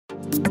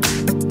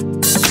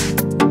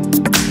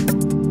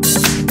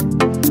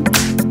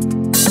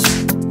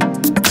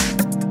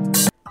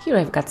Here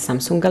I've got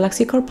Samsung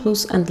Galaxy Core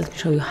Plus, and let me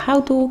show you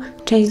how to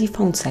change the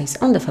font size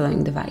on the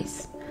following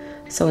device.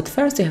 So at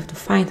first you have to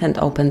find and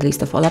open the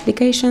list of all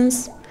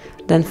applications,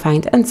 then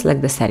find and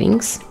select the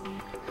settings.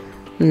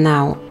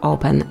 Now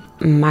open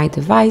My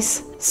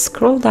Device,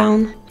 scroll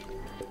down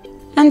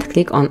and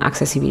click on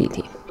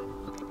Accessibility.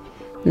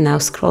 Now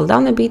scroll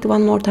down a bit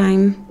one more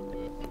time,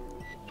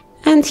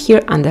 and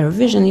here under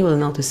Vision you will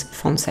notice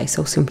font size,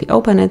 so simply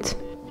open it.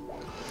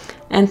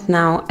 And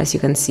now, as you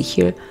can see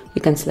here,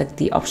 you can select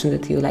the option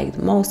that you like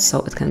the most,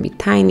 so it can be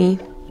tiny.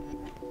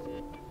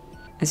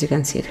 As you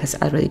can see, it has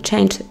already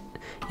changed.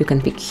 You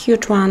can pick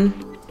huge one.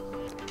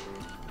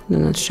 Do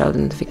not show the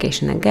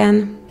notification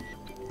again.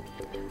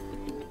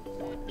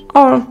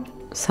 Or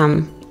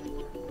some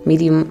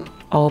medium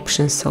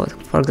options, so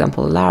for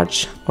example,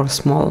 large or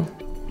small.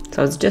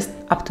 So it's just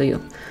up to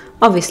you.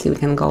 Obviously, we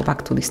can go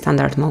back to the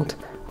standard mode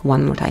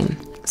one more time.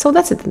 So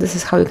that's it. This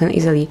is how you can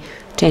easily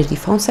change the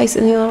font size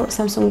in your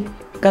Samsung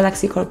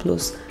Galaxy Core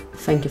Plus.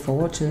 Thank you for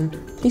watching.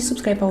 Please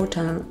subscribe our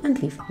channel and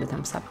leave the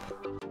thumbs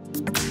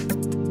up.